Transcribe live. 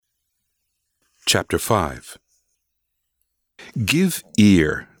Chapter 5. Give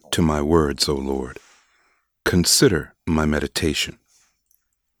ear to my words, O Lord. Consider my meditation.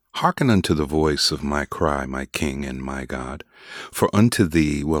 Hearken unto the voice of my cry, my King and my God, for unto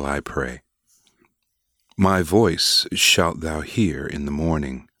thee will I pray. My voice shalt thou hear in the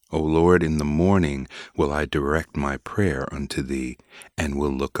morning. O Lord, in the morning will I direct my prayer unto thee, and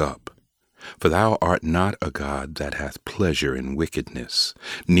will look up. For thou art not a God that hath pleasure in wickedness,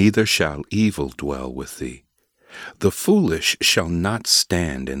 neither shall evil dwell with thee. The foolish shall not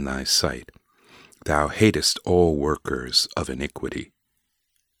stand in thy sight. Thou hatest all workers of iniquity.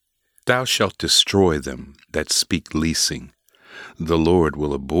 Thou shalt destroy them that speak leasing. The Lord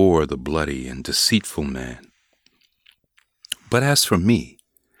will abhor the bloody and deceitful man. But as for me,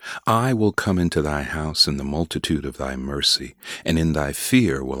 I will come into thy house in the multitude of thy mercy, and in thy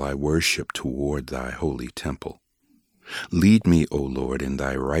fear will I worship toward thy holy temple. Lead me, O Lord, in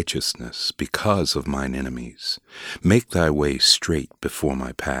thy righteousness because of mine enemies. Make thy way straight before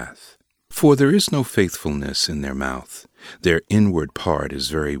my path. For there is no faithfulness in their mouth. Their inward part is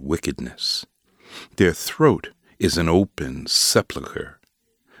very wickedness. Their throat is an open sepulchre.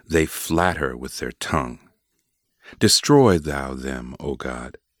 They flatter with their tongue. Destroy thou them, O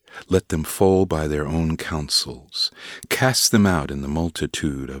God. Let them fall by their own counsels. Cast them out in the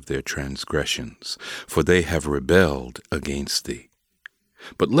multitude of their transgressions, for they have rebelled against thee.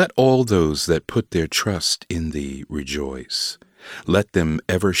 But let all those that put their trust in thee rejoice. Let them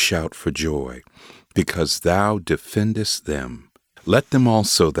ever shout for joy, because thou defendest them. Let them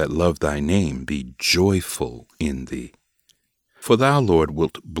also that love thy name be joyful in thee. For thou, Lord,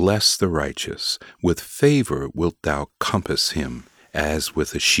 wilt bless the righteous. With favor wilt thou compass him as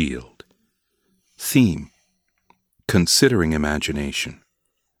with a shield. Theme: considering imagination.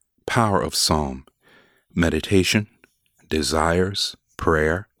 Power of psalm: meditation, desires,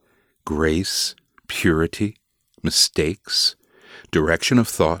 prayer, grace, purity, mistakes, direction of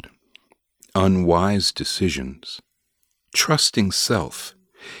thought, unwise decisions, trusting self,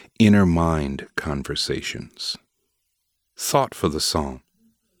 inner mind conversations. Thought for the psalm: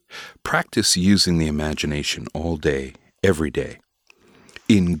 practice using the imagination all day, every day.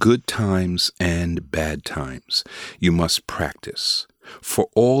 In good times and bad times, you must practice, for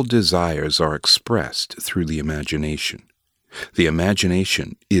all desires are expressed through the imagination. The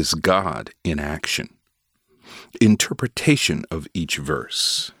imagination is God in action. Interpretation of each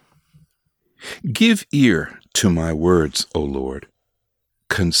verse. Give ear to my words, O Lord.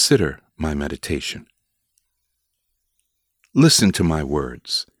 Consider my meditation. Listen to my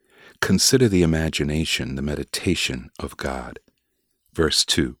words. Consider the imagination, the meditation of God. Verse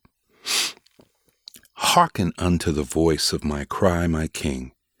 2. Hearken unto the voice of my cry, my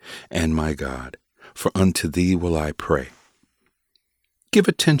King and my God, for unto thee will I pray. Give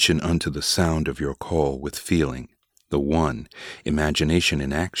attention unto the sound of your call with feeling, the one, imagination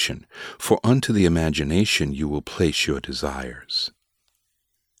in action, for unto the imagination you will place your desires.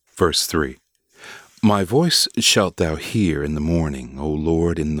 Verse 3. My voice shalt thou hear in the morning, O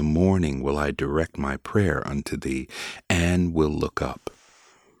Lord, in the morning will I direct my prayer unto thee, and will look up.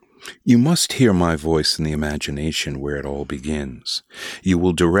 You must hear my voice in the imagination where it all begins. You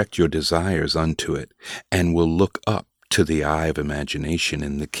will direct your desires unto it, and will look up to the eye of imagination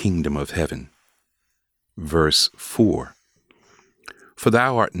in the kingdom of heaven. Verse 4. For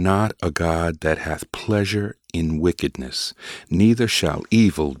thou art not a God that hath pleasure in wickedness, neither shall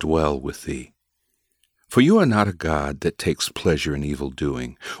evil dwell with thee. For you are not a God that takes pleasure in evil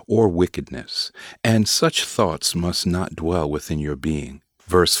doing or wickedness, and such thoughts must not dwell within your being.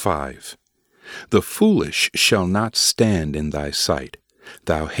 Verse 5. The foolish shall not stand in thy sight.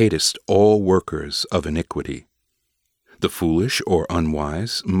 Thou hatest all workers of iniquity. The foolish or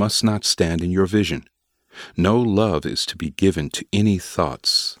unwise must not stand in your vision. No love is to be given to any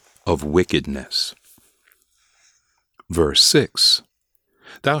thoughts of wickedness. Verse 6.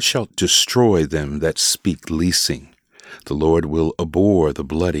 Thou shalt destroy them that speak leasing. The Lord will abhor the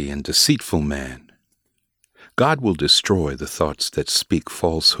bloody and deceitful man. God will destroy the thoughts that speak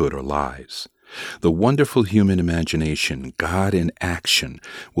falsehood or lies. The wonderful human imagination, God in action,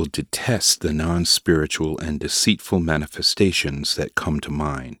 will detest the non-spiritual and deceitful manifestations that come to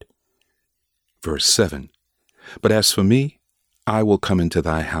mind. Verse 7. But as for me, I will come into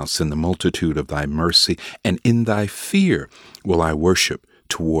thy house in the multitude of thy mercy, and in thy fear will I worship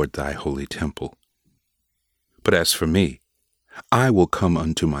toward thy holy temple. But as for me, I will come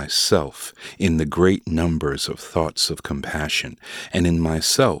unto myself in the great numbers of thoughts of compassion, and in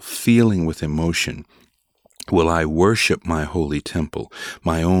myself, feeling with emotion, will I worship my holy temple,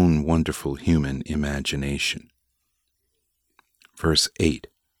 my own wonderful human imagination. Verse 8.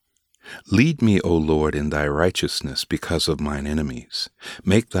 Lead me, O Lord, in thy righteousness because of mine enemies.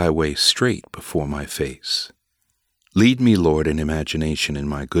 Make thy way straight before my face. Lead me, Lord, in imagination in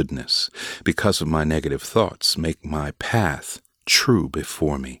my goodness. Because of my negative thoughts, make my path true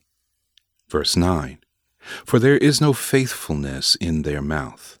before me. Verse 9. For there is no faithfulness in their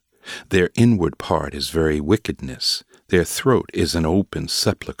mouth. Their inward part is very wickedness. Their throat is an open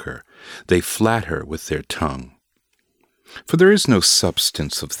sepulchre. They flatter with their tongue. For there is no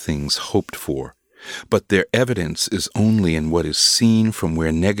substance of things hoped for, but their evidence is only in what is seen from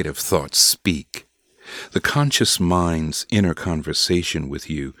where negative thoughts speak. The conscious mind's inner conversation with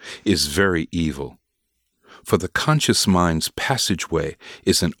you is very evil. For the conscious mind's passageway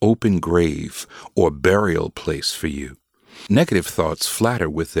is an open grave or burial place for you. Negative thoughts flatter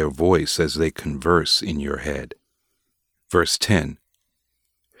with their voice as they converse in your head. Verse 10.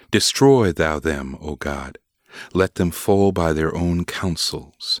 Destroy thou them, O God. Let them fall by their own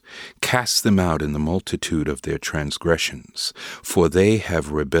counsels. Cast them out in the multitude of their transgressions, for they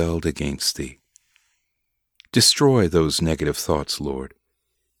have rebelled against thee. Destroy those negative thoughts, Lord.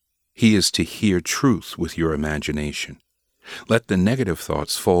 He is to hear truth with your imagination. Let the negative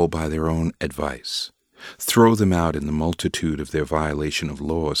thoughts fall by their own advice. Throw them out in the multitude of their violation of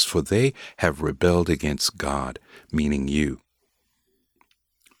laws, for they have rebelled against God, meaning you.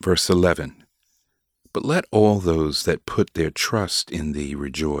 Verse 11. But let all those that put their trust in thee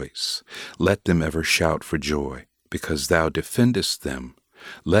rejoice. Let them ever shout for joy, because thou defendest them.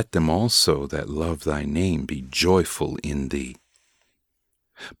 Let them also that love thy name be joyful in thee.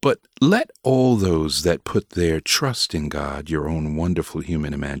 But let all those that put their trust in God, your own wonderful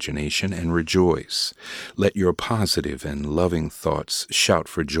human imagination, and rejoice. Let your positive and loving thoughts shout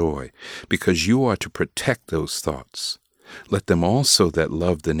for joy, because you are to protect those thoughts. Let them also that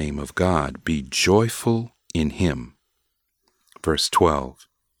love the name of God be joyful in him. Verse 12.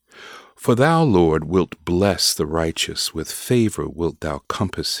 For thou, Lord, wilt bless the righteous, with favor wilt thou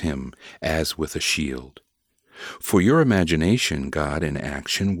compass him as with a shield. For your imagination, God, in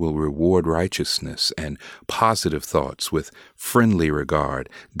action will reward righteousness and positive thoughts with friendly regard,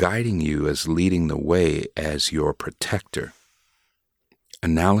 guiding you as leading the way as your protector.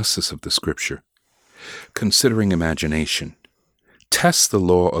 Analysis of the Scripture. Considering imagination. Test the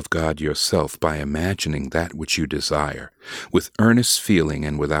law of God yourself by imagining that which you desire, with earnest feeling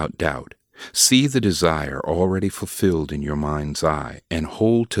and without doubt. See the desire already fulfilled in your mind's eye, and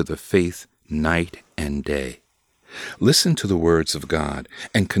hold to the faith night and day. Listen to the words of God,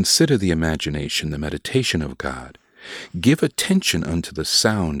 and consider the imagination, the meditation of God. Give attention unto the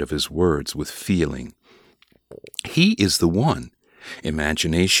sound of his words with feeling. He is the one.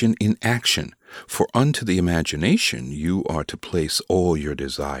 Imagination in action. For unto the imagination you are to place all your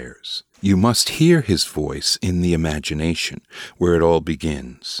desires. You must hear his voice in the imagination, where it all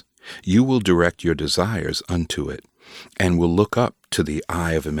begins. You will direct your desires unto it, and will look up to the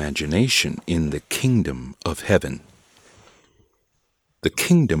eye of imagination in the kingdom of heaven, the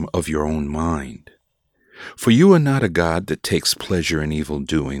kingdom of your own mind. For you are not a God that takes pleasure in evil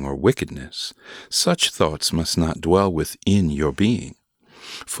doing or wickedness. Such thoughts must not dwell within your being.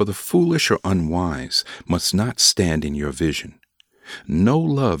 For the foolish or unwise must not stand in your vision. No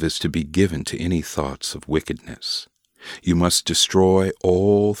love is to be given to any thoughts of wickedness. You must destroy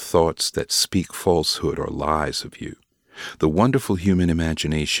all thoughts that speak falsehood or lies of you. The wonderful human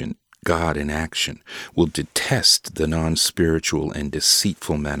imagination, God in action, will detest the non-spiritual and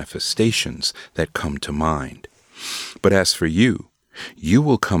deceitful manifestations that come to mind. But as for you, you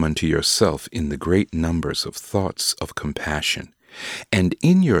will come unto yourself in the great numbers of thoughts of compassion. And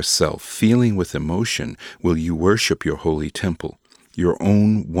in yourself, feeling with emotion, will you worship your holy temple, your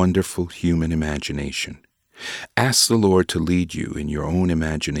own wonderful human imagination. Ask the Lord to lead you in your own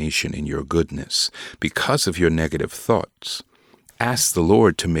imagination in your goodness, because of your negative thoughts. Ask the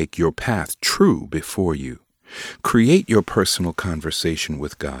Lord to make your path true before you. Create your personal conversation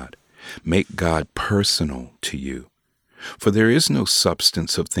with God. Make God personal to you. For there is no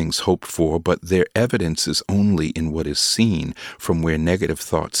substance of things hoped for, but their evidence is only in what is seen from where negative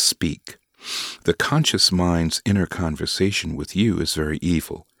thoughts speak. The conscious mind's inner conversation with you is very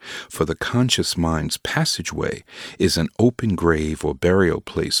evil, for the conscious mind's passageway is an open grave or burial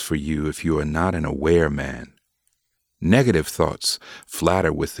place for you if you are not an aware man. Negative thoughts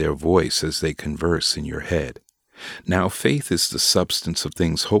flatter with their voice as they converse in your head. Now faith is the substance of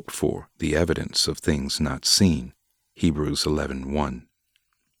things hoped for, the evidence of things not seen. Hebrews 11:1.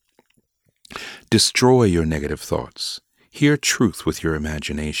 Destroy your negative thoughts. Hear truth with your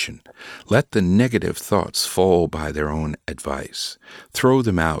imagination. Let the negative thoughts fall by their own advice. Throw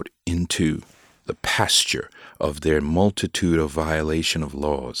them out into the pasture of their multitude of violation of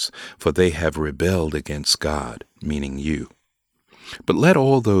laws, for they have rebelled against God, meaning you. But let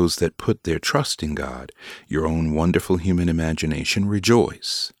all those that put their trust in God, your own wonderful human imagination,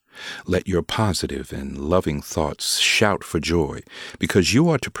 rejoice. Let your positive and loving thoughts shout for joy, because you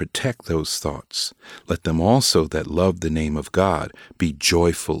are to protect those thoughts. Let them also that love the name of God be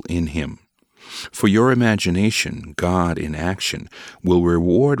joyful in him. For your imagination, God in action, will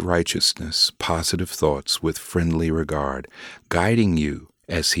reward righteousness, positive thoughts with friendly regard, guiding you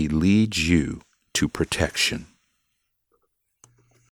as he leads you to protection.